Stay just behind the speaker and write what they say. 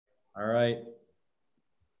All right.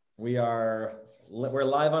 We're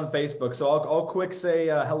live on Facebook. So I'll quick say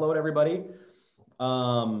hello to everybody.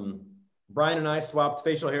 Brian and I swapped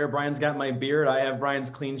facial hair. Brian's got my beard. I have Brian's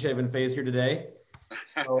clean shaven face here today.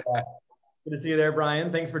 So good to see you there, Brian.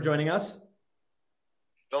 Thanks for joining us.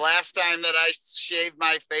 The last time that I shaved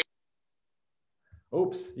my face.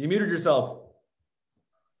 Oops, you muted yourself.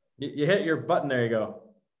 You hit your button. There you go.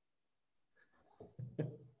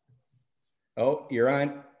 Oh, you're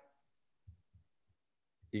on.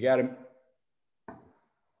 You got him.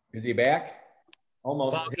 Is he back?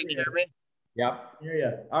 Almost. Paul, can you hear me? Yep. Hear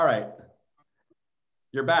you. All right.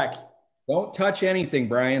 You're back. Don't touch anything,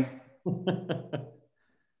 Brian.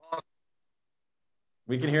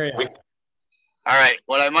 We can hear you. All right.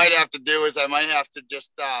 What I might have to do is I might have to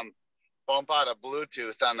just bump out a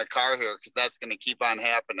Bluetooth on the car here because that's going to keep on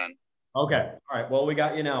happening. Okay. All right. Well, we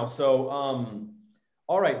got you now. So,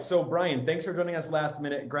 all right. So, Brian, thanks for joining us last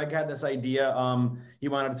minute. Greg had this idea. He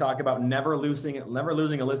wanted to talk about never losing a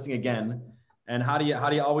listing again, and how do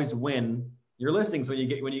you always win your listings when you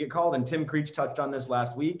get called. And Tim Creech touched on this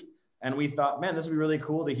last week, and we thought, man, this would be really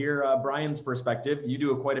cool to hear Brian's perspective. You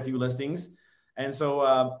do quite a few listings, and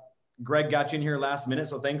so Greg got you in here last minute.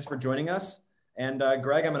 So, thanks for joining us. And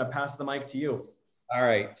Greg, I'm going to pass the mic to you. All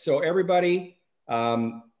right. So, everybody.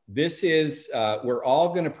 This is, we're all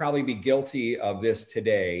going to probably be guilty of this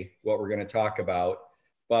today, what we're going to talk about.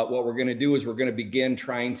 But what we're going to do is we're going to begin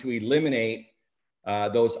trying to eliminate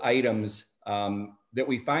those items that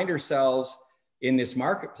we find ourselves in this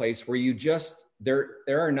marketplace where there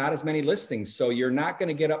are not as many listings. So you're not going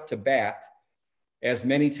to get up to bat as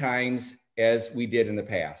many times as we did in the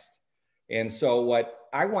past. And so what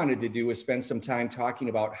I wanted to do is spend some time talking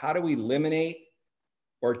about how do we eliminate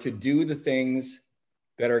or to do the things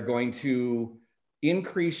that are going to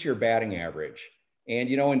increase your batting average. And,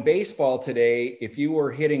 you know, in baseball today, if you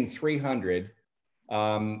were hitting 300,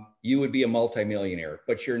 you would be a multimillionaire,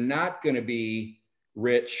 but you're not going to be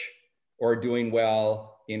rich or doing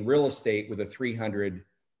well in real estate with a 300%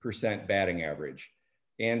 batting average.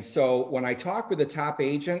 And so when I talk with the top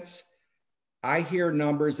agents, I hear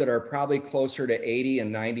numbers that are probably closer to 80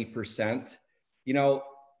 and 90%. You know,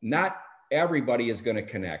 not everybody is going to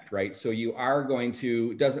connect, right? So you are going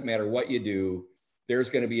to, it doesn't matter what you do, there's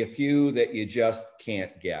going to be a few that you just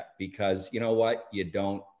can't get because you know what? You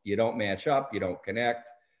don't match up, you don't connect,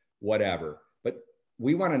 whatever. But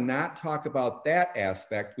we want to not talk about that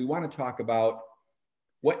aspect. We want to talk about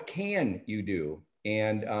what can you do?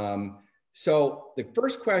 And so the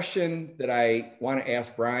first question that I want to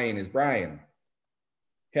ask Brian is, Brian,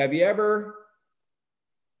 have you ever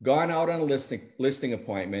gone out on a listing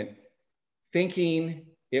appointment thinking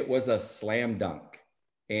it was a slam dunk?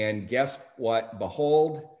 And guess what?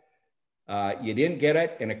 Behold, you didn't get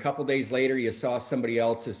it. And a couple days later, you saw somebody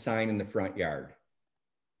else's sign in the front yard.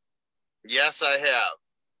 Yes, I have.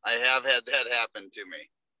 I have had that happen to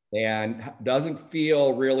me. And doesn't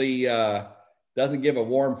feel really, doesn't give a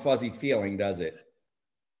warm, fuzzy feeling, does it?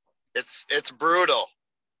 It's brutal.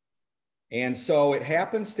 And so it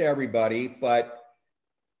happens to everybody. But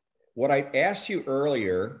what I asked you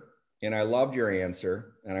earlier, and I loved your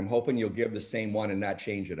answer, and I'm hoping you'll give the same one and not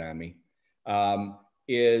change it on me,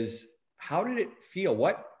 is how did it feel?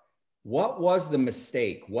 What was the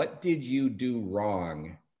mistake? What did you do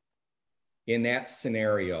wrong in that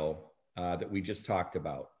scenario that we just talked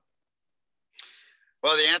about?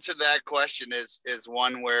 Well, the answer to that question is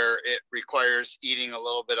one where it requires eating a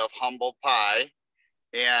little bit of humble pie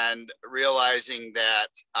and realizing that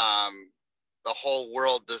the whole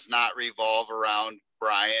world does not revolve around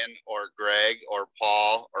Brian or Greg or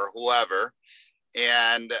Paul or whoever.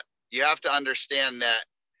 And you have to understand that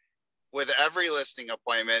with every listing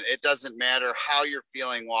appointment, it doesn't matter how you're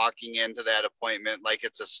feeling walking into that appointment, like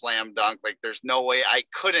it's a slam dunk, like there's no way I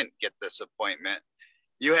couldn't get this appointment.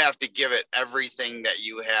 You have to give it everything that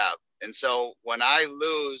you have. And so when I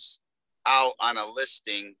lose out on a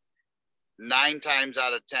listing, 9 times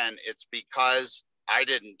out of 10, it's because I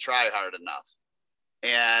didn't try hard enough.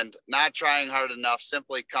 And not trying hard enough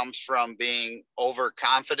simply comes from being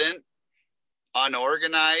overconfident,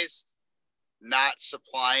 unorganized, not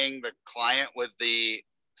supplying the client with the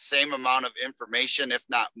same amount of information, if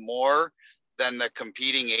not more, than the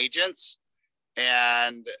competing agents.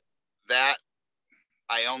 And that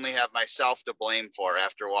I only have myself to blame for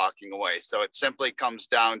after walking away. So it simply comes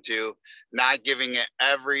down to not giving it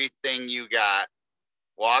everything you got,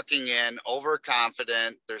 walking in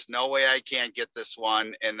overconfident, there's no way I can't get this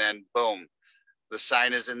one, and then boom, the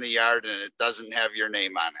sign is in the yard and it doesn't have your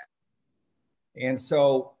name on it. And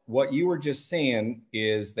so what you were just saying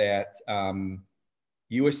is that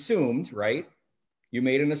you assumed, right, you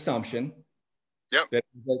made an assumption. Yep. That's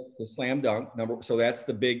the slam dunk number. So that's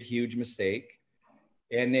the big, huge mistake.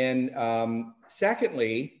 And then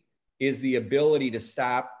secondly is the ability to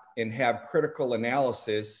stop and have critical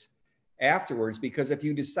analysis afterwards, because if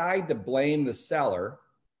you decide to blame the seller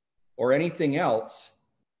or anything else,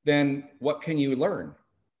 then what can you learn?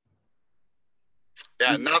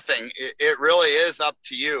 Yeah, nothing. It really is up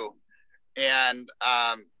to you. And,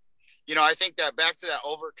 you know, I think that back to that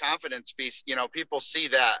overconfidence piece, you know, people see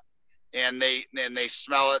that and they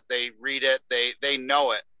smell it, they read it, they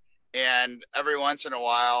know it. And every once in a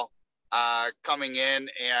while, coming in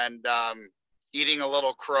and eating a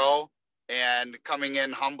little crow and coming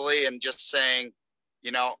in humbly and just saying,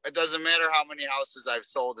 you know, it doesn't matter how many houses I've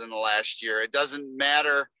sold in the last year. It doesn't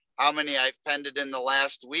matter how many I've pended in the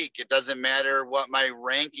last week. It doesn't matter what my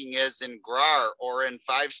ranking is in GRAR or in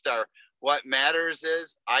 5-star. What matters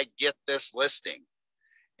is I get this listing.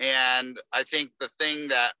 And I think the thing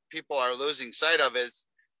that people are losing sight of is,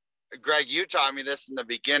 Greg, you taught me this in the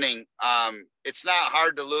beginning. It's not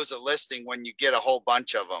hard to lose a listing when you get a whole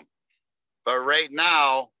bunch of them. But right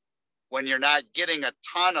now, when you're not getting a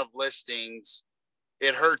ton of listings,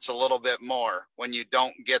 it hurts a little bit more when you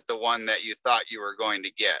don't get the one that you thought you were going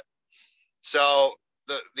to get. So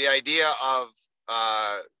the idea of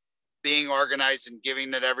being organized and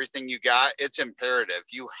giving it everything you got, it's imperative.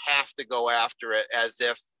 You have to go after it as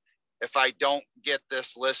if I don't get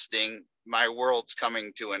this listing, my world's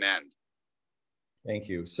coming to an end. Thank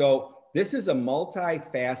you. So this is a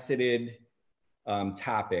multifaceted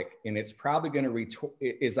topic, and it's probably going to,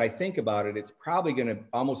 as I think about it, it's probably going to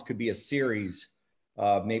almost could be a series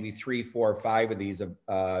of maybe 3, 4, or 5 of these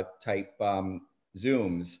type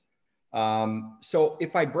Zooms. So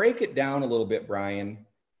if I break it down a little bit, Brian,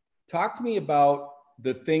 talk to me about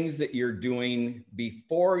the things that you're doing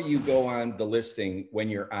before you go on the listing when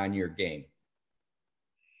you're on your game.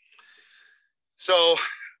 So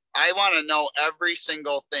I want to know every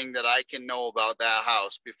single thing that I can know about that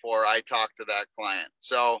house before I talk to that client.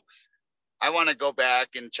 So I want to go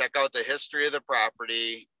back and check out the history of the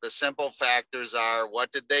property. The simple factors are,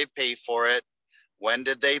 what did they pay for it? When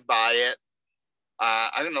did they buy it?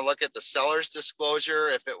 I'm going to look at the seller's disclosure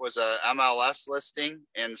if it was a MLS listing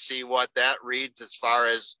and see what that reads as far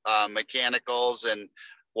as mechanicals and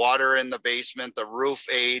water in the basement, the roof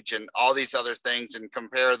age, and all these other things, and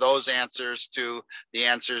compare those answers to the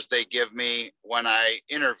answers they give me when I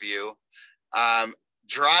interview.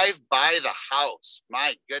 Drive by the house.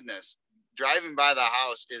 My goodness, driving by the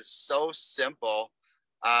house is so simple.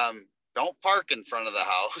 Don't park in front of the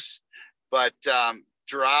house, but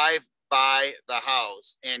drive by the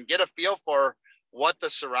house and get a feel for what the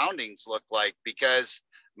surroundings look like, because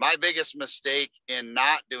my biggest mistake in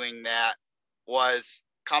not doing that was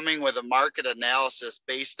coming with a market analysis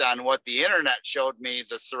based on what the internet showed me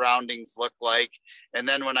the surroundings look like. And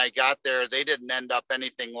then when I got there, they didn't end up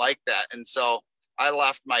anything like that. And so I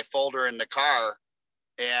left my folder in the car,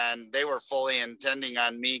 and they were fully intending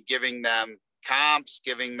on me giving them comps,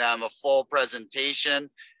 giving them a full presentation.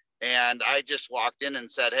 And I just walked in and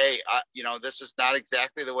said, hey, you know, this is not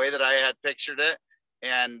exactly the way that I had pictured it.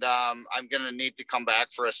 And I'm going to need to come back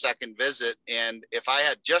for a second visit. And if I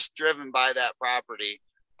had just driven by that property,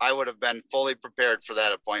 I would have been fully prepared for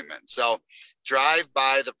that appointment. So drive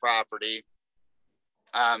by the property.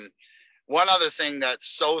 One other thing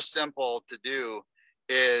that's so simple to do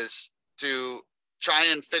is to try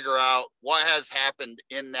and figure out what has happened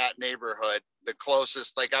in that neighborhood, the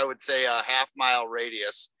closest, like I would say a half-mile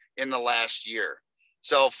radius in the last year.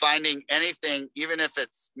 So finding anything, even if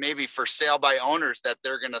it's maybe for sale by owners that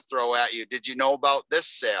they're going to throw at you. Did you know about this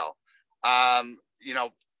sale? You know,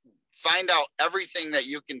 find out everything that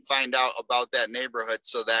you can find out about that neighborhood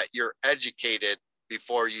so that you're educated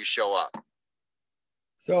before you show up.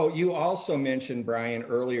 So you also mentioned, Brian,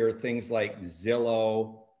 earlier, things like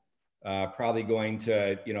Zillow, probably going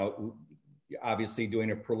to, you know, obviously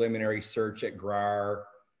doing a preliminary search at GRAR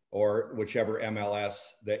or whichever MLS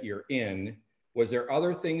that you're in. Was there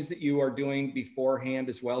other things that you are doing beforehand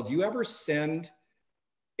as well? Do you ever send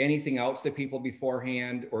anything else to people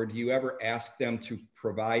beforehand, or do you ever ask them to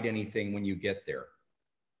provide anything when you get there?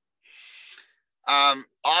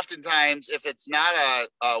 Oftentimes, if it's not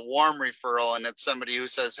a warm referral and it's somebody who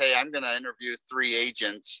says, hey, I'm going to interview 3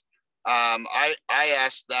 agents, I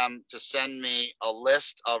ask them to send me a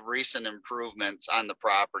list of recent improvements on the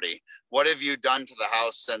property. What have you done to the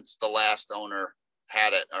house since the last owner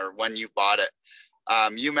had it or when you bought it?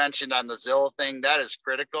 You mentioned on the Zillow thing, that is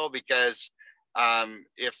critical, because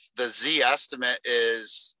if the Z estimate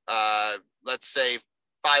is, let's say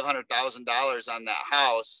 $500,000 on that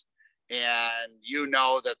house, and you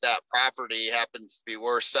know that that property happens to be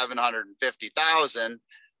worth 750,000,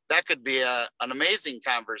 that could be an amazing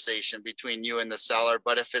conversation between you and the seller.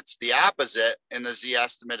 But if it's the opposite and the Z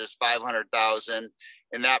estimate is 500,000,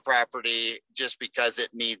 and that property, just because it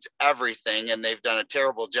needs everything and they've done a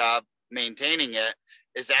terrible job maintaining it,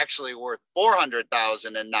 is actually worth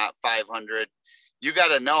 400,000 and not 500, you got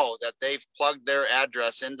to know that they've plugged their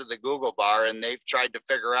address into the Google bar and they've tried to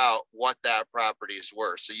figure out what that property is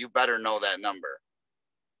worth. So you better know that number.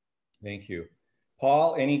 Thank you.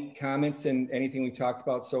 Paul, any comments in anything we talked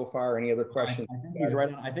about so far? Any other questions? I think he's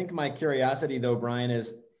right on. I think my curiosity though, Brian,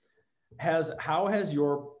 is how has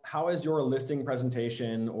your listing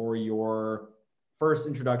presentation or your first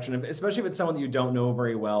introduction, especially if it's someone that you don't know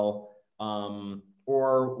very well,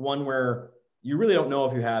 or one where you really don't know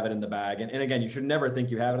if you have it in the bag. And again, you should never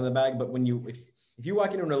think you have it in the bag, but when if you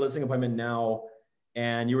walk into a listing appointment now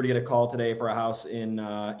and you were to get a call today for a house in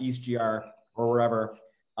East GR or wherever,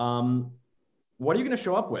 what are you going to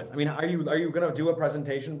show up with? I mean, are you going to do a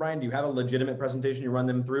presentation, Brian? Do you have a legitimate presentation you run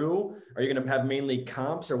them through? Are you going to have mainly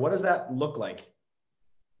comps, or what does that look like?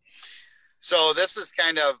 So this is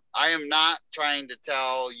kind of, I am not trying to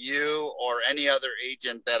tell you or any other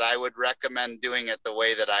agent that I would recommend doing it the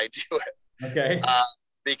way that I do it. Okay.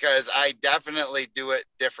 Because I definitely do it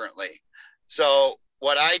differently. So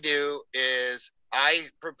what I do is I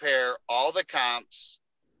prepare all the comps,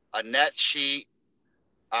 a net sheet,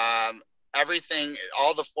 everything,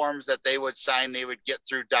 all the forms that they would sign, they would get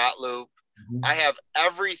through dotloop. I have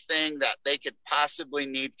everything that they could possibly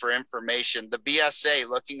need for information. The BSA,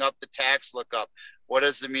 looking up the tax lookup. What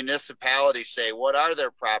does the municipality say? What are their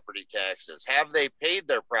property taxes? Have they paid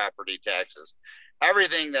their property taxes?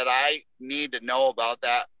 Everything that I need to know about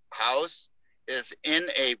that house is in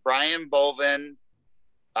a Brian Boven,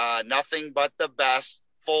 nothing but the best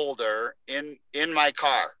folder in my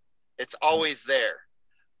car. It's always there.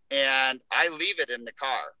 And I leave it in the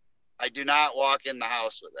car. I do not walk in the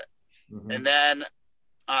house with it. And then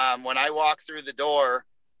when I walk through the door,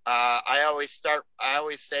 I always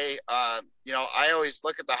say, I always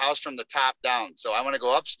look at the house from the top down. So I want to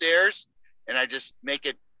go upstairs and I just make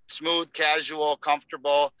it smooth, casual,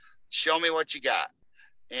 comfortable. Show me what you got.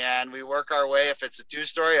 And we work our way. If it's a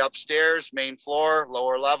 2-story, upstairs, main floor,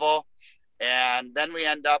 lower level. And then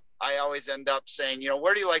I always end up saying,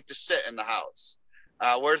 where do you like to sit in the house?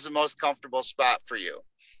 Where's the most comfortable spot for you?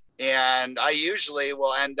 And I usually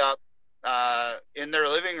will end up in their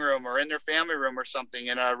living room or in their family room or something,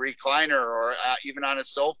 in a recliner or even on a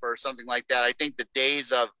sofa or something like that. I think the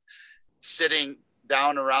days of sitting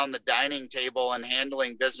down around the dining table and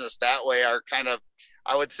handling business that way are kind of,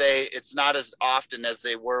 I would say it's not as often as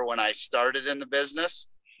they were when I started in the business.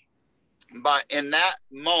 But in that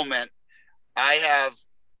moment, I have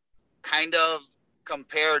kind of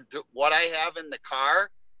compared to what I have in the car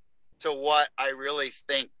to what I really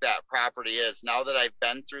think that property is. Now that I've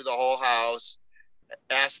been through the whole house,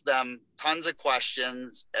 asked them tons of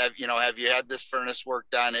questions. Have you had this furnace work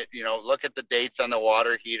done? Look at the dates on the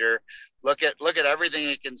water heater. Look at everything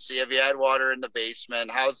you can see. Have you had water in the basement?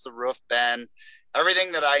 How's the roof been?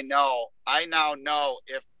 Everything that I now know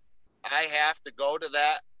if I have to go to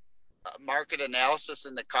that market analysis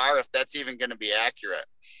in the car, if that's even going to be accurate.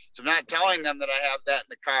 So I'm not telling them that I have that in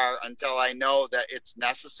the car until I know that it's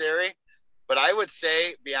necessary. But I would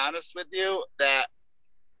say, be honest with you, that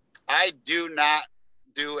I do not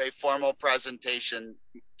do a formal presentation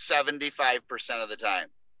 75% of the time.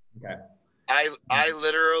 Okay. I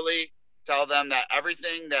literally tell them that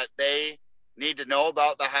everything that they need to know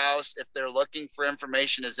about the house, if they're looking for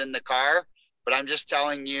information, is in the car. But I'm just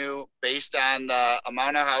telling you, based on the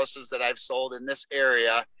amount of houses that I've sold in this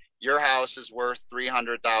area, your house is worth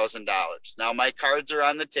 $300,000. Now my cards are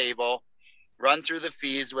on the table. Run through the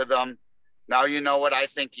fees with them. Now you know what I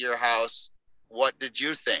think of your house. What did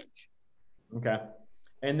you think? Okay.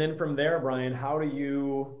 And then from there, Brian, how do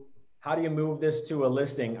you move this to a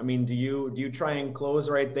listing? I mean, do you try and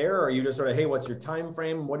close right there, or are you just sort of, hey, what's your time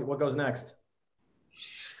frame? What goes next?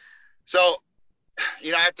 So,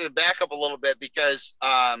 I have to back up a little bit because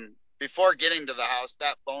before getting to the house,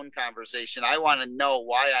 that phone conversation, I want to know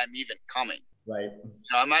why I'm even coming. Right.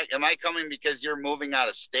 Am I coming because you're moving out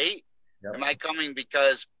of state? Yep. Am I coming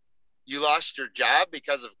because you lost your job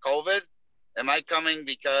because of COVID? Am I coming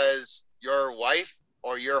because your wife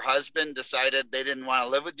or your husband decided they didn't want to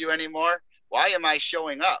live with you anymore? Why am I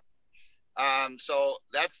showing up? So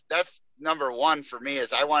that's number one for me,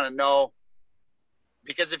 is I want to know,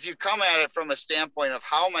 because if you come at it from a standpoint of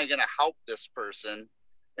how am I going to help this person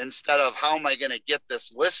instead of how am I going to get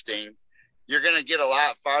this listing, you're going to get a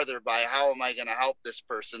lot farther by how am I going to help this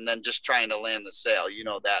person than just trying to land the sale. You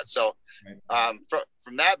know that. So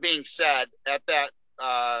from that being said, at that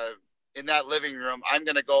in that living room, I'm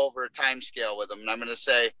going to go over a time scale with them, and I'm going to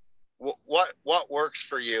say, what works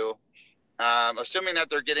for you? Assuming that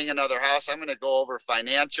they're getting another house, I'm going to go over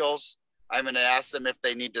financials. I'm going to ask them if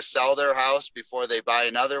they need to sell their house before they buy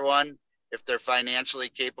another one, if they're financially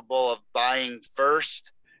capable of buying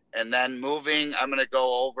first and then moving. I'm going to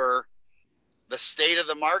go over the state of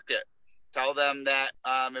the market. Tell them that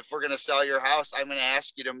if we're going to sell your house, I'm going to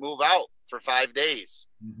ask you to move out for 5 days.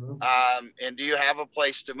 And do you have a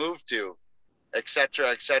place to move to, et cetera,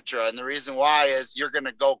 et cetera. And the reason why is you're going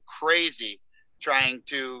to go crazy trying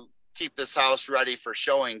to keep this house ready for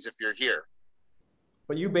showings if you're here.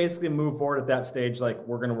 But you basically move forward at that stage, like,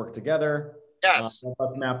 we're going to work together. Yes.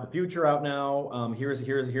 Let's map the future out now. Here's a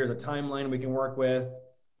timeline we can work with.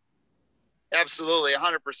 Absolutely,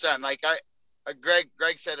 100%. Like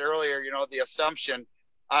Greg said earlier, you know, the assumption.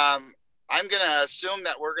 I'm going to assume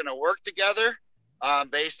that we're going to work together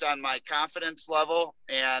based on my confidence level,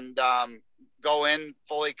 and go in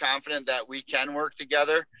fully confident that we can work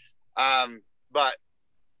together, but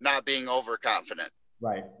not being overconfident.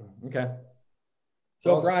 Right. Okay.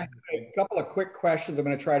 So Brian, a couple of quick questions I'm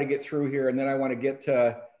going to try to get through here, and then I want to get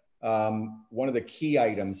to one of the key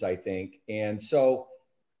items, I think. And so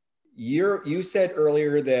you said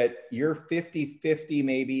earlier that you're 50-50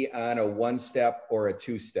 maybe on a 1-step or a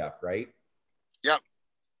 2-step, right? Yep.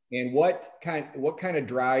 And what kind of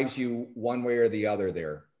drives you one way or the other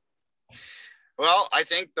there? Well, I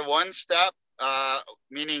think the 1-step,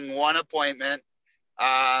 meaning one appointment,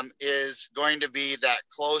 is going to be that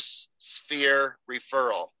close sphere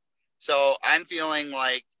referral. So I'm feeling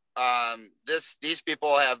like these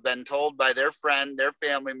people have been told by their friend, their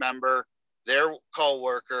family member, their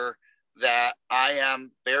coworker that I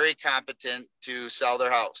am very competent to sell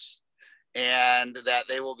their house, and that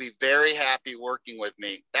they will be very happy working with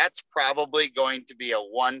me. That's probably going to be a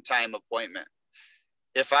one-time appointment.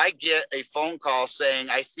 If I get a phone call saying,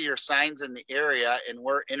 I see your signs in the area and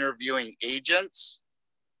we're interviewing agents,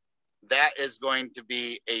 that is going to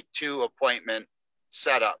be a 2-appointment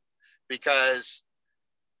setup, because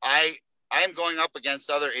I am going up against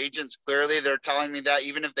other agents. Clearly, they're telling me that.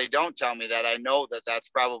 Even if they don't tell me that, I know that that's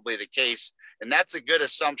probably the case. And that's a good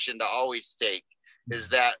assumption to always take, is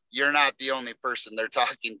that you're not the only person they're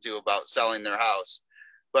talking to about selling their house.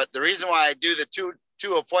 But the reason why I do the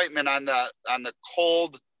two appointment on the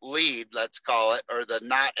cold lead, let's call it, or the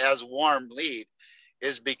not as warm lead,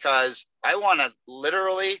 is because I want to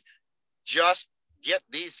literally just get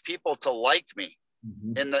these people to like me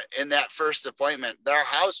in that first appointment. Their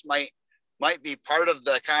house might be part of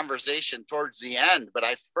the conversation towards the end, but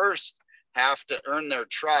I first have to earn their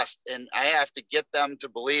trust, and I have to get them to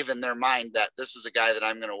believe in their mind that this is a guy that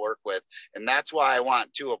I'm going to work with. And that's why I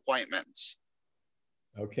want 2 appointments.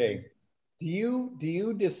 Okay. Do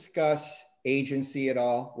you discuss agency at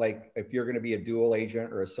all? Like if you're going to be a dual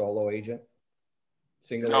agent or a solo agent?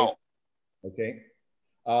 Single No. agent? Okay.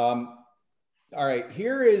 All right.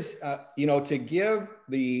 Here is, to give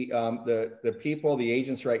the people, the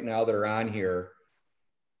agents right now that are on here,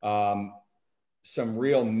 some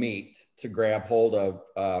real meat to grab hold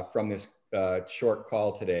of from this short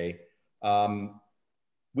call today.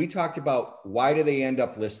 We talked about, why do they end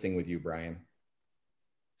up listing with you, Brian?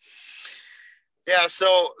 Yeah,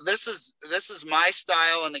 so this is my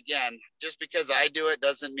style, and again, just because I do it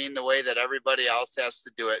doesn't mean the way that everybody else has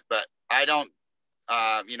to do it. But I don't,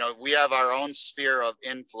 we have our own sphere of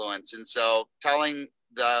influence, and so telling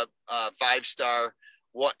the 5-star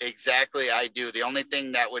what exactly I do, the only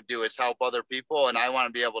thing that would do is help other people, and I want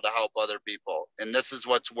to be able to help other people, and this is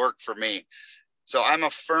what's worked for me. So I'm a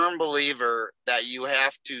firm believer that you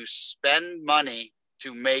have to spend money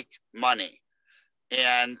to make money.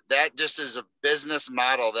 And that just is a business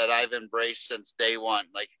model that I've embraced since day one.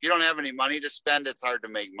 Like, if you don't have any money to spend, it's hard to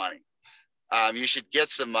make money. You should get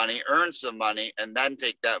some money, earn some money, and then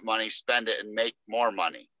take that money, spend it, and make more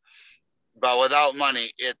money. But without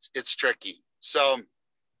money, it's tricky. So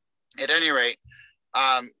at any rate,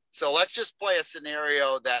 so let's just play a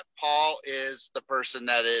scenario that Paul is the person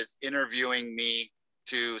that is interviewing me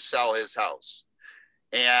to sell his house.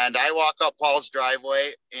 And I walk up Paul's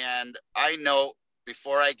driveway, and I know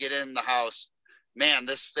before I get in the house, man,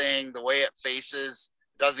 this thing, the way it faces,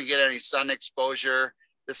 doesn't get any sun exposure.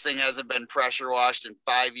 This thing hasn't been pressure washed in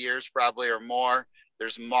 5 years probably or more.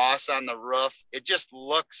 There's moss on the roof. It just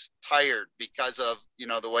looks tired because of,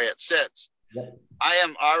 the way it sits. Yep. I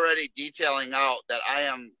am already detailing out that I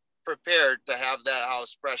am prepared to have that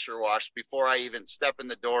house pressure washed before I even step in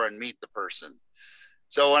the door and meet the person.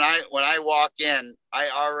 So when I walk in, I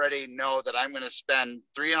already know that I'm going to spend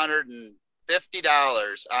 $350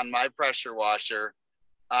 on my pressure washer.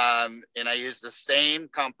 And I use the same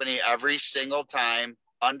company every single time.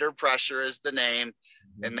 Under Pressure is the name,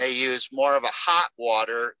 and they use more of a hot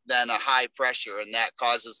water than a high pressure, and that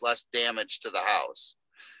causes less damage to the house.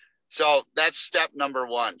 So that's step number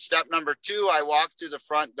one. Step number two, I walk through the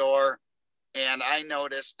front door and I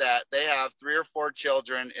noticed that they have 3 or 4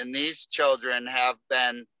 children, and these children have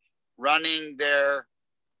been running their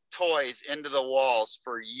toys into the walls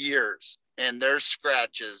for years, and there's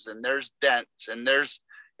scratches and there's dents and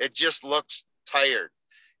it just looks tired.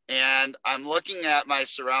 And I'm looking at my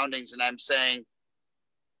surroundings and I'm saying,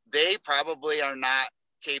 they probably are not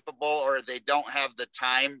capable, or they don't have the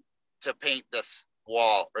time to paint this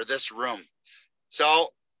wall or this room. So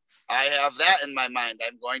I have that in my mind.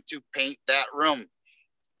 I'm going to paint that room.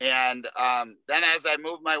 And then as I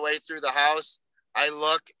move my way through the house, I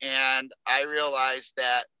look and I realize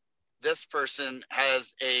that this person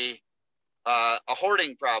has a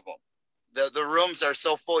hoarding problem. The rooms are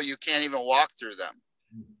so full you can't even walk through them.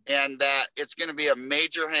 And that it's going to be a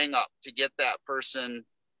major hang up to get that person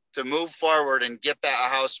to move forward and get that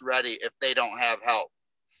house ready if they don't have help.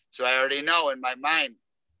 So I already know in my mind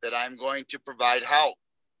that I'm going to provide help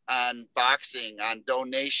on boxing, on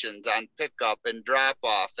donations, on pickup and drop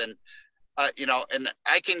off. And, and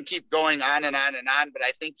I can keep going on and on and on, but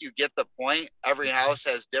I think you get the point. Every house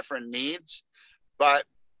has different needs. But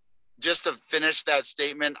just to finish that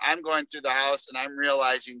statement, I'm going through the house and I'm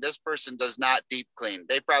realizing this person does not deep clean.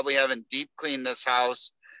 They probably haven't deep cleaned this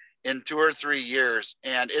house in 2 or 3 years,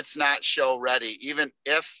 and it's not show ready. Even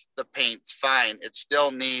if the paint's fine, it still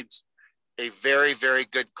needs a very, very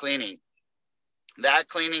good cleaning. That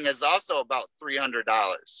cleaning is also about $300.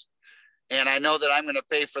 And I know that I'm going to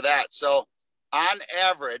pay for that. So on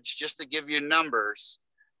average, just to give you numbers,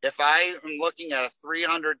 if I am looking at a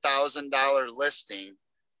 $300,000 listing,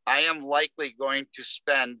 I am likely going to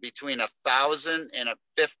spend between $1,000 and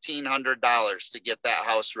 $1,500 to get that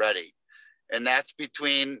house ready. And that's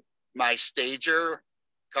between my stager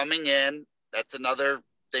coming in. That's another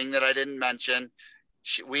thing that I didn't mention.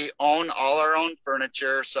 We own all our own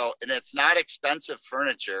furniture. So, and it's not expensive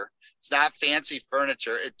furniture. It's not fancy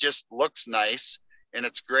furniture. It just looks nice and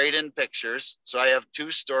it's great in pictures. So I have 2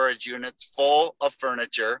 storage units full of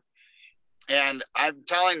furniture. And I'm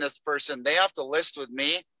telling this person, they have to list with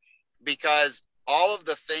me, because all of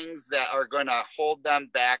the things that are going to hold them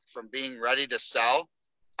back from being ready to sell,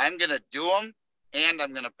 I'm going to do them and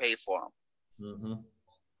I'm going to pay for them. Mm-hmm.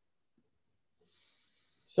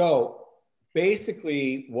 So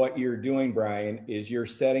basically what you're doing, Brian, is you're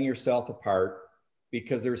setting yourself apart,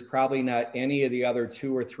 because there's probably not any of the other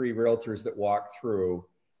 2 or 3 realtors that walk through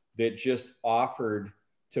that just offered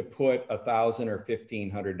to put $1,000 or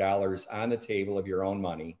 $1,500 on the table of your own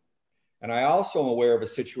money. And I also am aware of a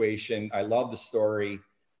situation, I love the story,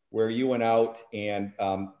 where you went out and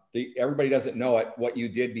everybody doesn't know it, what you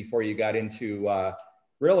did before you got into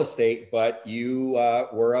real estate, but you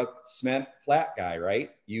were a cement flat guy,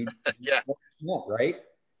 right? You Yeah. Cement, right?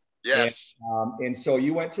 Yes. And so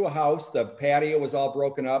you went to a house, the patio was all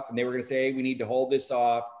broken up, and they were going to say, hey, we need to hold this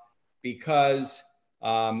off because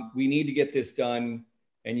we need to get this done.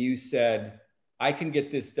 And you said, I can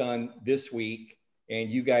get this done this week,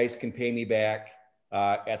 and you guys can pay me back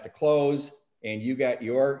at the close. And you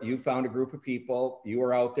found a group of people. You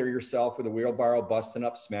were out there yourself with a wheelbarrow busting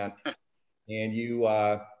up cement, and you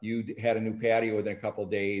had a new patio within a couple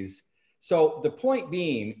of days. So the point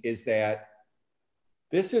being is that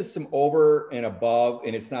this is some over and above,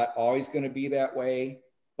 and it's not always going to be that way.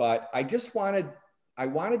 But I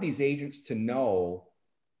wanted these agents to know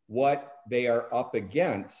what they are up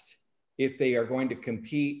against if they are going to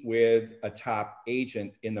compete with a top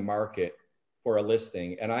agent in the market for a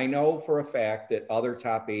listing. And I know for a fact that other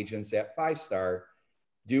top agents at 5-star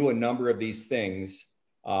do a number of these things.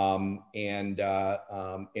 And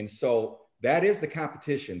so that is the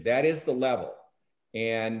competition. That is the level.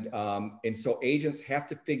 And so agents have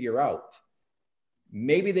to figure out,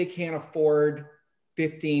 maybe they can't afford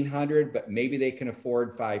 1,500, but maybe they can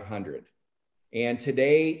afford 500. And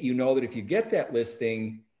today, you know that if you get that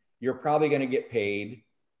listing, you're probably going to get paid.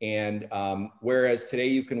 And whereas today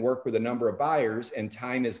you can work with a number of buyers, and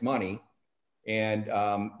time is money. And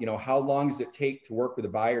how long does it take to work with a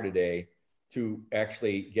buyer today to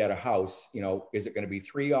actually get a house? Is it going to be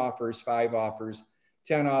 3 offers, 5 offers,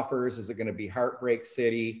 10 offers? Is it going to be Heartbreak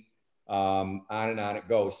City? On and on it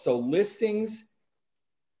goes. So listings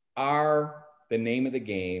are the name of the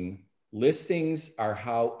game. Listings are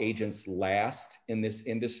how agents last in this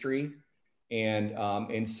industry.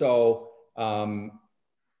 And so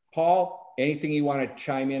Paul, anything you want to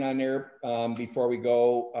chime in on there before we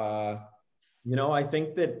go? I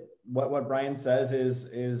think that what Brian says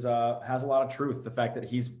is has a lot of truth. The fact that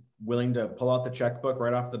he's willing to pull out the checkbook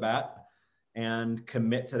right off the bat and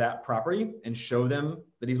commit to that property and show them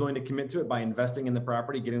that he's willing to commit to it by investing in the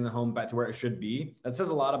property, getting the home back to where it should be. That says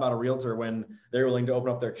a lot about a realtor when they're willing to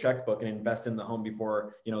open up their checkbook and invest in the home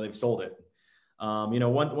before, they've sold it.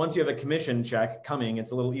 Once you have a commission check coming,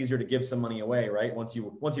 it's a little easier to give some money away, right? Once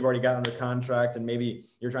you've already got under contract and maybe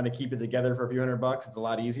you're trying to keep it together for a few $100, it's a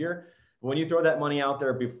lot easier. But when you throw that money out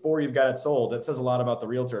there before you've got it sold, that says a lot about the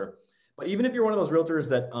realtor. But even if you're one of those realtors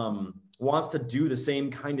that wants to do the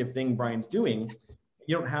same kind of thing Brian's doing,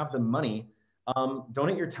 you don't have the money,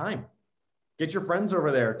 donate your time. Get your friends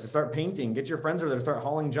over there to start painting. Get your friends over there to start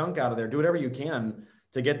hauling junk out of there. Do whatever you can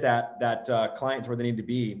to get that client to where they need to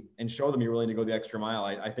be and show them you're willing to go the extra mile.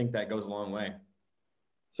 I think that goes a long way.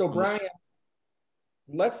 So Brian,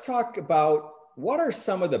 let's talk about what are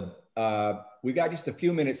some of the, we got just a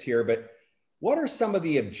few minutes here, but what are some of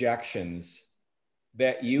the objections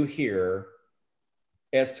that you hear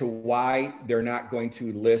as to why they're not going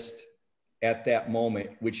to list at that moment,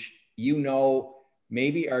 which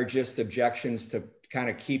maybe are just objections to kind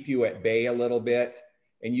of keep you at bay a little bit,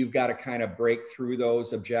 and you've got to kind of break through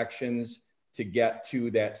those objections to get to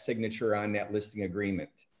that signature on that listing agreement?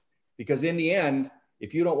 Because in the end,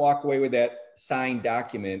 if you don't walk away with that signed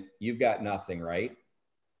document, you've got nothing, right?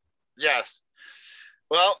 Yes.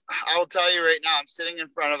 Well, I will tell you right now, I'm sitting in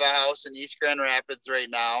front of a house in East Grand Rapids right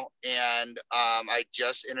now, and I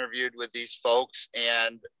just interviewed with these folks,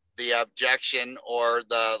 and the objection, or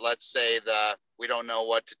let's say we don't know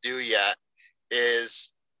what to do yet,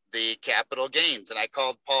 is the capital gains. And I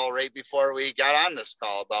called Paul right before we got on this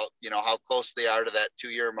call about, how close they are to that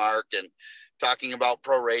 2-year mark, and talking about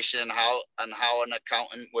proration and how an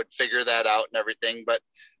accountant would figure that out and everything. But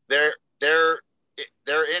their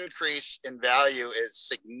increase in value is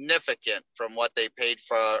significant from what they paid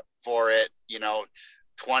for it,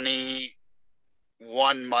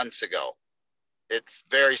 21 months ago. It's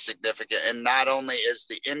very significant. And not only is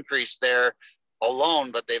the increase there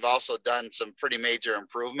alone, but they've also done some pretty major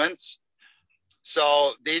improvements.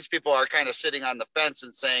 So these people are kind of sitting on the fence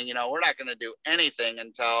and saying, we're not going to do anything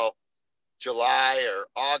until July or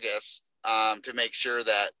August to make sure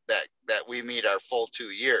that we meet our full 2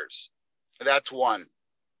 years. That's one.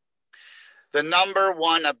 The number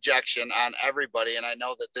one objection on everybody, and I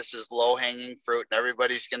know that this is low-hanging fruit and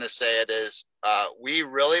everybody's going to say it, is we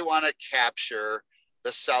really want to capture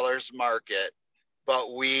the seller's market,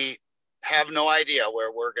 but we have no idea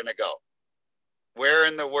where we're going to go. Where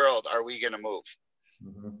in the world are we going to move?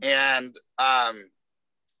 Mm-hmm. And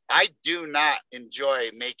I do not enjoy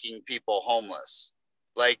making people homeless.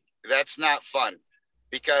 Like, that's not fun,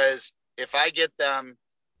 because if I get them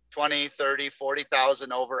 20, 30,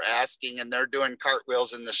 40,000 over asking, and they're doing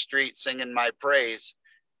cartwheels in the street singing my praise,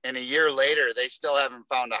 and a year later they still haven't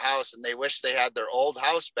found a house, and they wish they had their old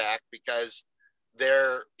house back because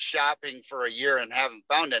they're shopping for a year and haven't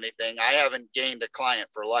found anything, I haven't gained a client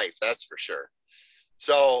for life, that's for sure.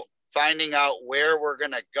 So finding out where we're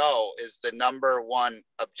going to go is the number one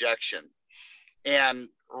objection. And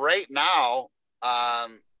right now,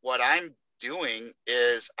 what I'm doing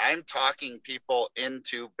is I'm talking people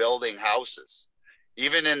into building houses.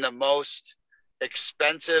 Even in the most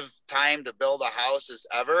expensive time to build a house as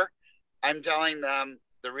ever, I'm telling them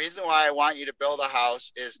the reason why I want you to build a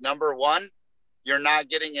house is, number one, you're not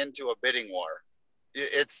getting into a bidding war.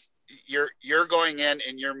 You're going in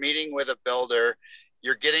and you're meeting with a builder,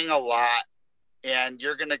 you're getting a lot, and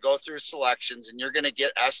you're going to go through selections, and you're going to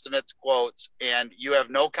get estimates, quotes, and you have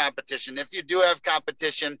no competition. If you do have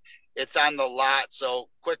competition, it's on the lot. So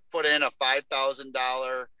quick, put in a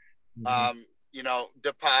 $5,000,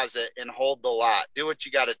 deposit and hold the lot. Do what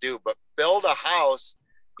you got to do, but build a house,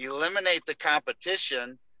 eliminate the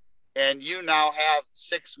competition, and you now have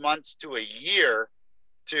 6 months to a year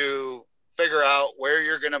to figure out where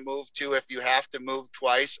you're going to move to, if you have to move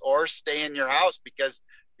twice, or stay in your house, because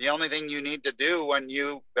the only thing you need to do when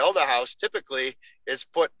you build a house typically is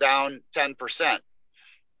put down 10%.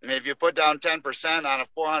 And if you put down 10% on a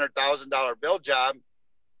 $400,000 build job,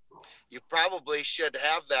 you probably should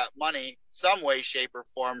have that money some way, shape, or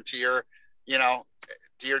form to your,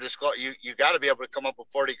 to your disclosure. You got to be able to come up with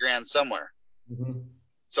 40 grand somewhere. Mm-hmm.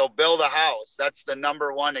 So build a house. That's the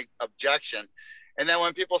number one objection. And then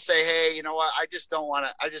when people say, hey, you know what, I just don't want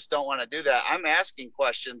to do that, I'm asking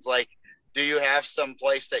questions like, do you have some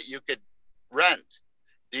place that you could rent?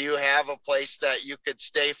 Do you have a place that you could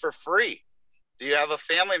stay for free? Do you have a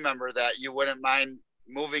family member that you wouldn't mind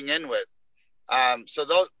moving in with? So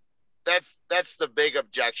that's the big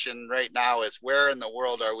objection right now is where in the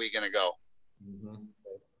world are we going to go? Mm-hmm.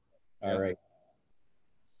 All right.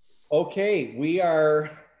 Okay, we are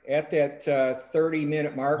at that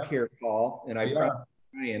 30-minute mark here, Paul, and I promise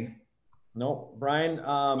Brian. No, Brian,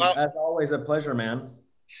 Well, as always, a pleasure, man.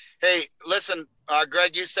 Hey, listen,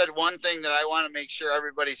 Greg, you said one thing that I want to make sure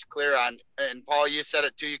everybody's clear on. And Paul, you said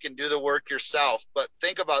it too. You can do the work yourself. But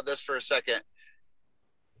think about this for a second.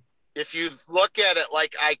 If you look at it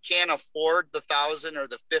like I can't afford the 1,000 or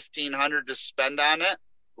the 1,500 to spend on it,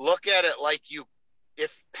 look at it like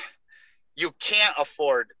if you can't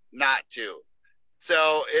afford not to.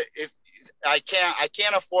 So if I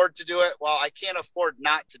can't afford to do it, well, I can't afford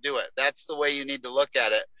not to do it. That's the way you need to look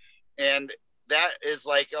at it. And that is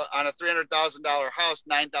like on a $300,000 house,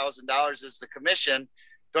 $9,000 is the commission.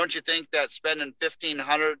 Don't you think that spending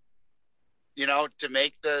 $1,500, to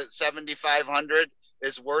make the 7,500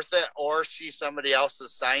 is worth it? Or see somebody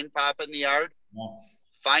else's sign pop in the yard? Yeah.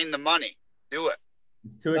 Find the money, do it.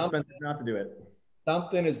 It's too expensive not to do it.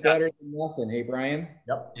 Something is better than nothing. Hey, Brian.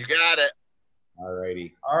 Yep. You got it. All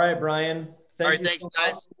righty. All right, Brian. Thanks,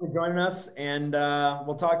 guys, for joining us, and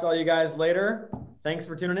we'll talk to all you guys later. Thanks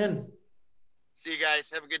for tuning in. See you guys.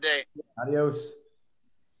 Have a good day. Adios.